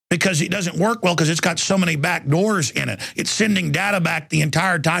because it doesn't work well because it's got so many back doors in it. It's sending data back the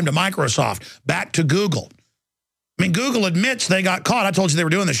entire time to Microsoft, back to Google. I mean, Google admits they got caught. I told you they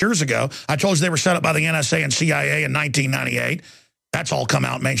were doing this years ago. I told you they were set up by the NSA and CIA in 1998. That's all come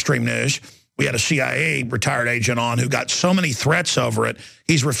out in mainstream news. We had a CIA retired agent on who got so many threats over it,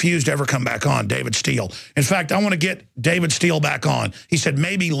 he's refused to ever come back on, David Steele. In fact, I want to get David Steele back on. He said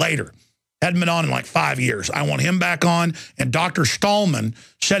maybe later. Hadn't been on in like 5 years. I want him back on. And Dr. Stallman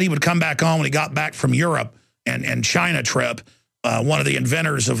said he would come back on when he got back from Europe and China trip, one of the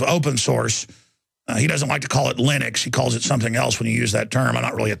inventors of open source. He doesn't like to call it Linux. He calls it something else when you use that term. I'm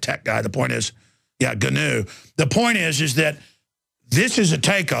not really a tech guy. The point is, yeah, GNU. The point is that this is a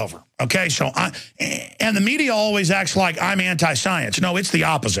takeover, okay? And the media always acts like I'm anti-science. No, it's the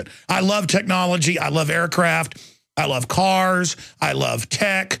opposite. I love technology. I love aircraft. I love cars. I love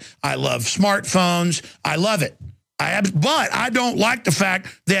tech. I love smartphones. I love it. But I don't like the fact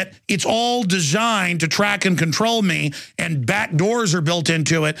that it's all designed to track and control me and back doors are built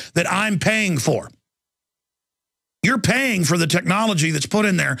into it that I'm paying for. You're paying for the technology that's put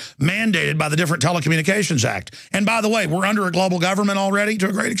in there, mandated by the different Telecommunications Act. And by the way, we're under a global government already to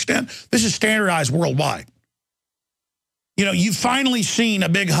a great extent. This is standardized worldwide. You know, you've finally seen a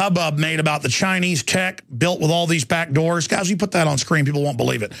big hubbub made about the Chinese tech built with all these back doors. Guys, you put that on screen, people won't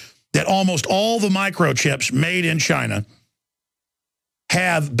believe it. That almost all the microchips made in China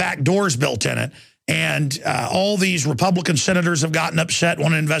have back doors built in it. And all these Republican senators have gotten upset,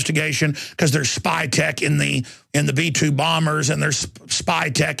 want an investigation because there's spy tech in the B-2 bombers, and there's spy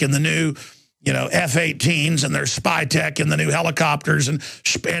tech in the new, you know, F-18s, and there's spy tech in the new helicopters and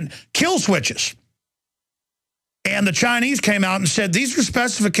kill switches. And the Chinese came out and said, these are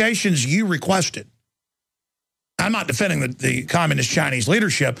specifications you requested. I'm not defending the communist Chinese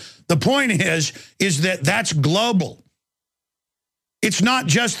leadership. The point is that that's global. It's not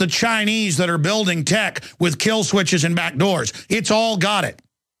just the Chinese that are building tech with kill switches and back doors. It's all got it.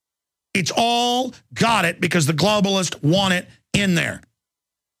 It's all got it because the globalists want it in there.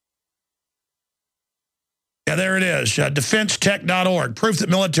 Yeah, there it is. DefenseTech.org. Proof that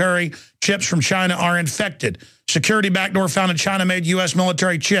military chips from China are infected. Security backdoor found in China-made U.S.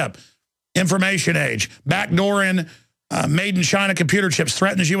 military chip. Information Age. Backdoor in made in China computer chips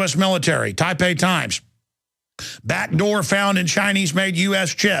threatens U.S. military. Taipei Times. Backdoor found in Chinese-made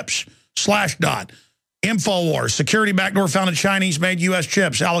U.S. chips. Slashdot. InfoWars. Security backdoor found in Chinese-made U.S.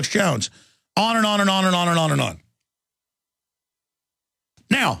 chips. Alex Jones. On and on and on and on and on and on.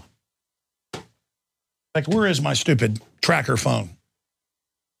 Now, like, where is my stupid tracker phone?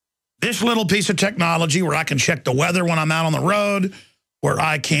 This little piece of technology where I can check the weather when I'm out on the road, where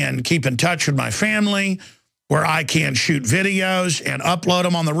I can keep in touch with my family, where I can shoot videos and upload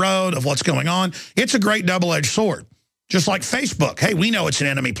them on the road of what's going on. It's a great double-edged sword. Just like Facebook. Hey, we know it's an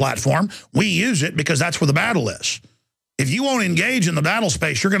enemy platform. We use it because that's where the battle is. If you won't engage in the battle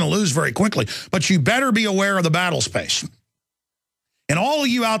space, you're going to lose very quickly. But you better be aware of the battle space. And all of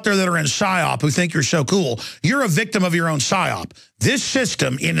you out there that are in PSYOP who think you're so cool, you're a victim of your own PSYOP. This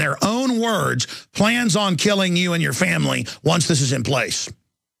system, in their own words, plans on killing you and your family once this is in place.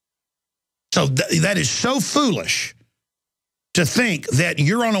 So that is so foolish to think that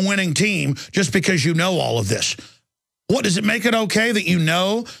you're on a winning team just because you know all of this. What, does it make it okay that you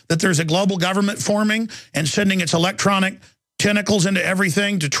know that there's a global government forming and sending its electronic tentacles into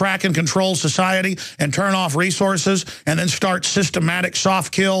everything to track and control society and turn off resources and then start systematic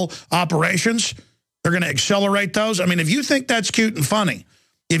soft kill operations? They're going to accelerate those. I mean, if you think that's cute and funny,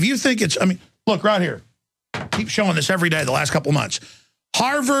 if you think it's, I mean, look right here. Keep showing this every day the last couple of months.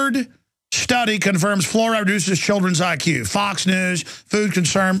 Harvard study confirms fluoride reduces children's IQ. Fox News, food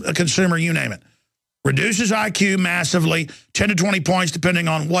consumer, you name it. Reduces IQ massively, 10 to 20 points depending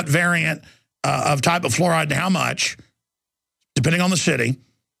on what variant of type of fluoride and how much, depending on the city,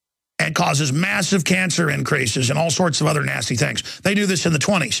 and causes massive cancer increases and all sorts of other nasty things. They do this in the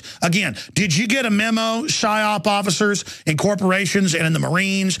 20s. Again, did you get a memo, PSYOP officers in corporations and in the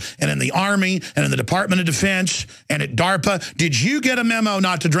Marines and in the Army and in the Department of Defense and at DARPA? Did you get a memo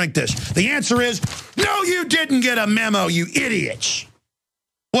not to drink this? The answer is, no, you didn't get a memo, you idiots.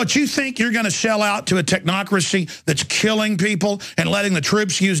 What, you think you're going to sell out to a technocracy that's killing people and letting the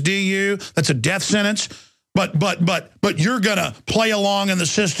troops use DU? That's a death sentence. But you're going to play along in the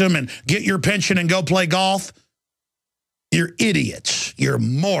system and get your pension and go play golf? You're idiots. You're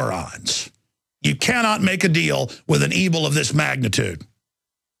morons. You cannot make a deal with an evil of this magnitude.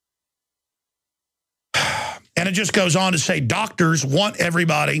 And it just goes on to say doctors want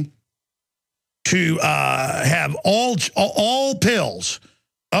everybody to have all pills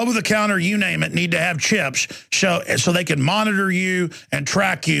over-the-counter, you name it, need to have chips so they can monitor you and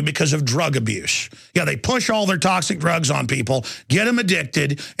track you because of drug abuse. Yeah, they push all their toxic drugs on people, get them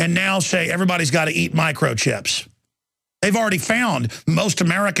addicted, and now say everybody's got to eat microchips. They've already found most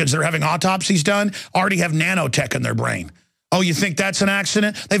Americans that are having autopsies done already have nanotech in their brain. Oh, you think that's an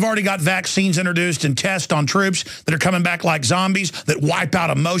accident? They've already got vaccines introduced and tests on troops that are coming back like zombies that wipe out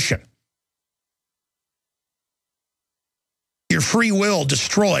emotion. Your free will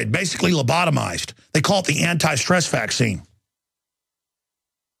destroyed, basically lobotomized. They call it the anti-stress vaccine.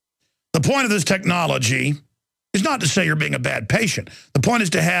 The point of this technology is not to say you're being a bad patient. The point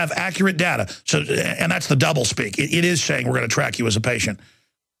is to have accurate data. So, and that's the doublespeak. It is saying we're going to track you as a patient.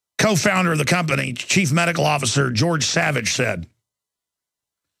 Co-founder of the company, Chief Medical Officer George Savage said,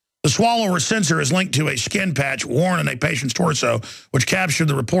 the swallower sensor is linked to a skin patch worn in a patient's torso, which captured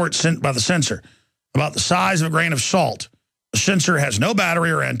the report sent by the sensor about the size of a grain of salt. The sensor has no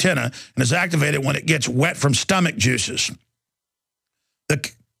battery or antenna and is activated when it gets wet from stomach juices.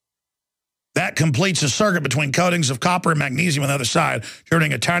 That completes a circuit between coatings of copper and magnesium on the other side,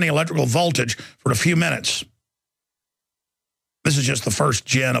 generating a tiny electrical voltage for a few minutes. This is just the first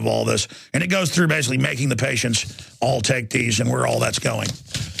gen of all this. And it goes through basically making the patients all take these and where all that's going.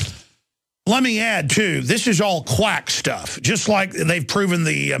 Let me add, too, this is all quack stuff. Just like they've proven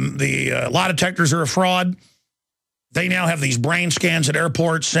the lie detectors are a fraud. They now have these brain scans at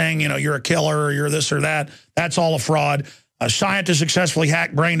airports saying, you know, you're a killer or you're this or that. That's all a fraud. Scientists successfully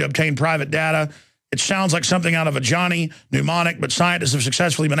hacked brain to obtain private data. It sounds like something out of a Johnny mnemonic, but scientists have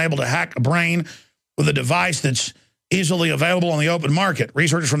successfully been able to hack a brain with a device that's easily available on the open market.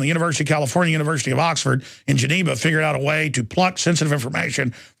 Researchers from the University of California, University of Oxford, in Geneva figured out a way to pluck sensitive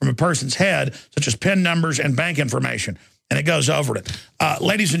information from a person's head, such as PIN numbers and bank information. And it goes over it.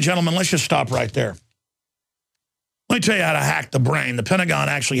 Ladies and gentlemen, let's just stop right there. Let me tell you how to hack the brain. The Pentagon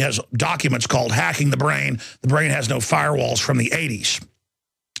actually has documents called Hacking the Brain. The Brain Has No Firewalls from the 80s.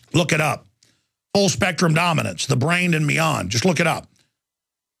 Look it up. Full spectrum dominance, the brain and beyond. Just look it up.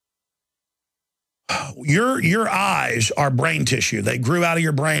 Your eyes are brain tissue. They grew out of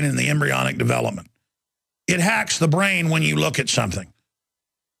your brain in the embryonic development. It hacks the brain when you look at something.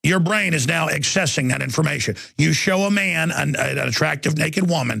 Your brain is now accessing that information. You show a man an attractive naked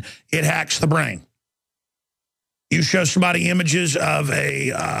woman, it hacks the brain. You show somebody images of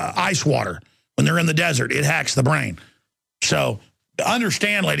a ice water when they're in the desert, it hacks the brain. So to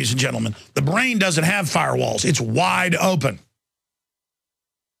understand, ladies and gentlemen, the brain doesn't have firewalls. It's wide open.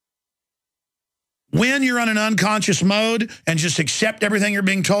 When you're in an unconscious mode and just accept everything you're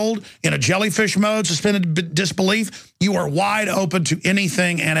being told, in a jellyfish mode, suspended disbelief, you are wide open to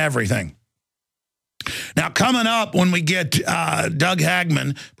anything and everything. Now, coming up when we get Doug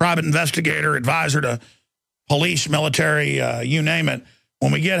Hagman, private investigator, advisor to police, military, you name it,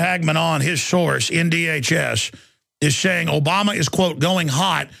 when we get Hagman on, his source, NDHS, is saying Obama is, quote, going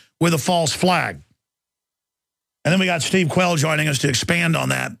hot with a false flag. And then we got Steve Quayle joining us to expand on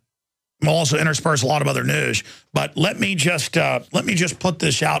that. We'll also intersperse a lot of other news. But let me just put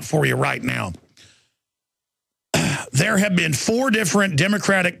this out for you right now. There have been 4 different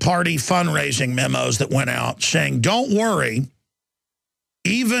Democratic Party fundraising memos that went out saying, don't worry,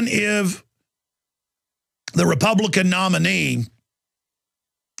 even if the Republican nominee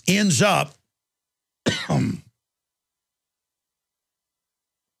ends up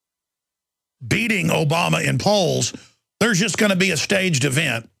beating Obama in polls, there's just going to be a staged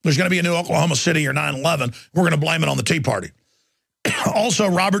event. There's going to be a new Oklahoma City or 9/11. We're going to blame it on the Tea Party. Also,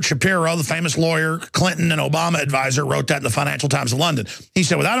 Robert Shapiro, the famous lawyer, Clinton and Obama advisor, wrote that in the Financial Times of London. He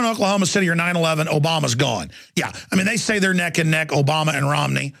said, without an Oklahoma City or 9/11, Obama's gone. Yeah, I mean, they say they're neck and neck, Obama and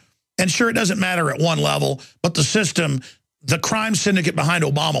Romney. And sure, it doesn't matter at one level, but the system, the crime syndicate behind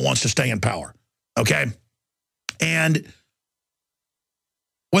Obama wants to stay in power, okay? And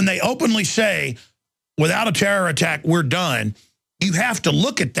when they openly say, without a terror attack, we're done, you have to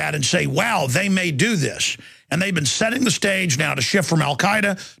look at that and say, wow, they may do this. And they've been setting the stage now to shift from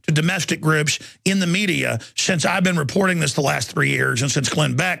al-Qaeda to domestic groups in the media since I've been reporting this the last 3 years, and since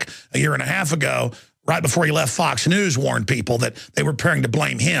Glenn Beck, a year and a half ago, right before he left Fox News, warned people that they were preparing to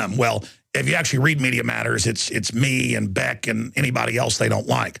blame him. Well, if you actually read Media Matters, it's me and Beck and anybody else they don't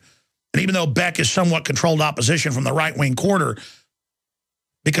like. And even though Beck is somewhat controlled opposition from the right-wing quarter,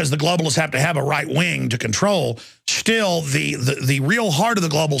 because the globalists have to have a right wing to control, still the real heart of the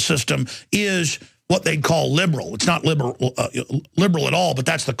global system is what they'd call liberal. It's not liberal at all, but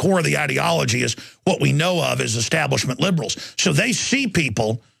that's the core of the ideology, is what we know of as establishment liberals. So they see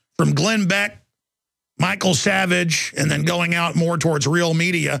people from Glenn Beck, Michael Savage, and then going out more towards real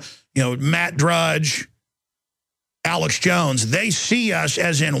media, you know, Matt Drudge, Alex Jones, they see us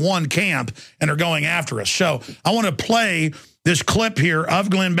as in one camp and are going after us. So I want to play this clip here of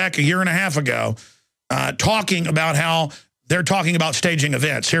Glenn Beck a year and a half ago talking about how they're talking about staging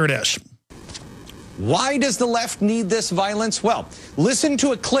events. Here it is. Why does the left need this violence? Well, listen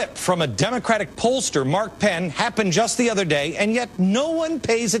to a clip from a Democratic pollster, Mark Penn, happened just the other day, and yet no one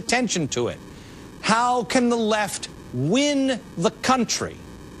pays attention to it. How can the left win the country?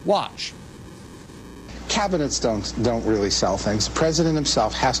 Watch. Cabinets don't really sell things. The president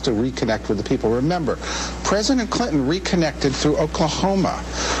himself has to reconnect with the people. Remember, President Clinton reconnected through Oklahoma,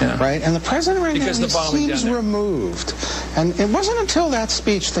 right? And the president right now, he seems removed. And it wasn't until that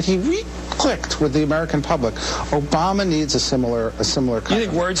speech that he re-clicked with the American public. Obama needs a similar kind You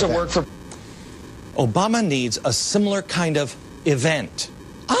think words will work for... Obama needs a similar kind of event.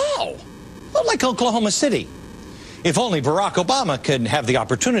 Oh, well, like Oklahoma City. If only Barack Obama could have the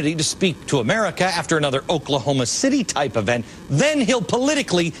opportunity to speak to America after another Oklahoma City-type event, then he'll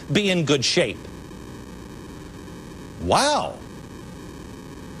politically be in good shape. Wow.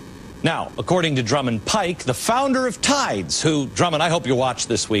 Now, according to Drummond Pike, the founder of Tides, who, Drummond, I hope you watch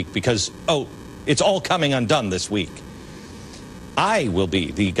this week because, it's all coming undone this week. I will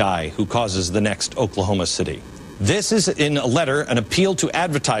be the guy who causes the next Oklahoma City. This is in a letter, an appeal to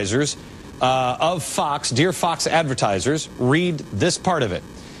advertisers of Fox, dear Fox advertisers, read this part of it.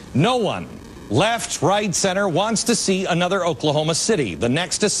 No one, left, right, center, wants to see another Oklahoma City. The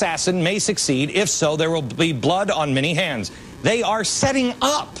next assassin may succeed. If so, there will be blood on many hands. They are setting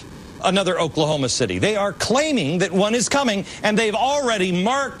up another Oklahoma City. They are claiming that one is coming, and they've already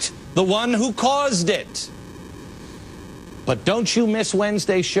marked the one who caused it. But don't you miss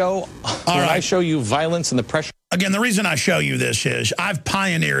Wednesday's show when I show you violence and the pressure? Again, the reason I show you this is I've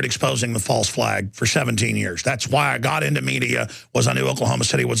pioneered exposing the false flag for 17 years. That's why I got into media, was I knew Oklahoma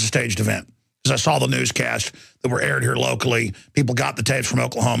City was a staged event. Because I saw the newscasts that were aired here locally. People got the tapes from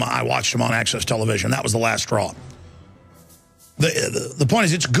Oklahoma. I watched them on Access Television. That was the last straw. The point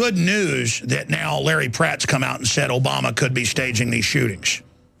is, it's good news that now Larry Pratt's come out and said Obama could be staging these shootings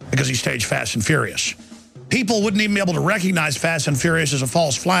because he staged Fast and Furious. People wouldn't even be able to recognize Fast and Furious as a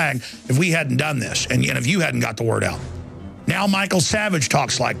false flag if we hadn't done this and if you hadn't got the word out. Now Michael Savage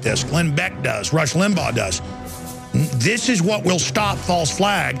talks like this. Glenn Beck does. Rush Limbaugh does. This is what will stop false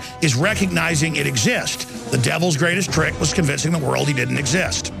flag, is recognizing it exists. The devil's greatest trick was convincing the world he didn't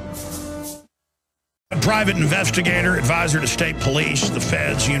exist. A private investigator, advisor to state police, the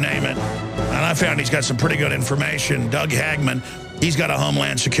feds, you name it. And I found he's got some pretty good information. Doug Hagman, he's got a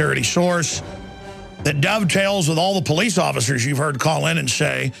Homeland Security source that dovetails with all the police officers you've heard call in and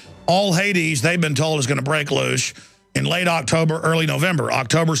say, all Hades, they've been told, is going to break loose in late October, early November.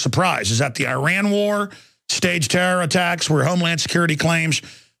 October surprise. Is that the Iran war, staged terror attacks where Homeland Security claims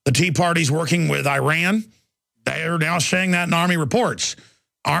the Tea Party's working with Iran? They are now saying that in Army reports.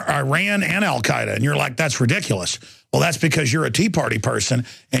 Iran and Al-Qaeda. And you're like, that's ridiculous. Well, that's because you're a Tea Party person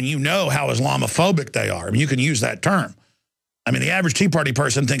and you know how Islamophobic they are. I mean, you can use that term. I mean, the average Tea Party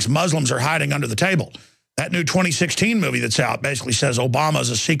person thinks Muslims are hiding under the table. That new 2016 movie that's out basically says Obama's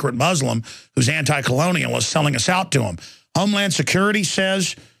a secret Muslim who's anti-colonialist selling us out to him. Homeland Security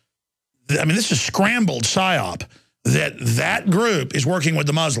says, I mean, this is scrambled PSYOP, that group is working with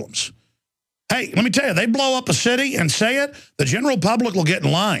the Muslims. Hey, let me tell you, they blow up a city and say it, the general public will get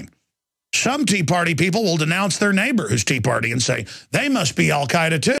in line. Some Tea Party people will denounce their neighbor who's Tea Party and say, they must be Al-Qaeda too.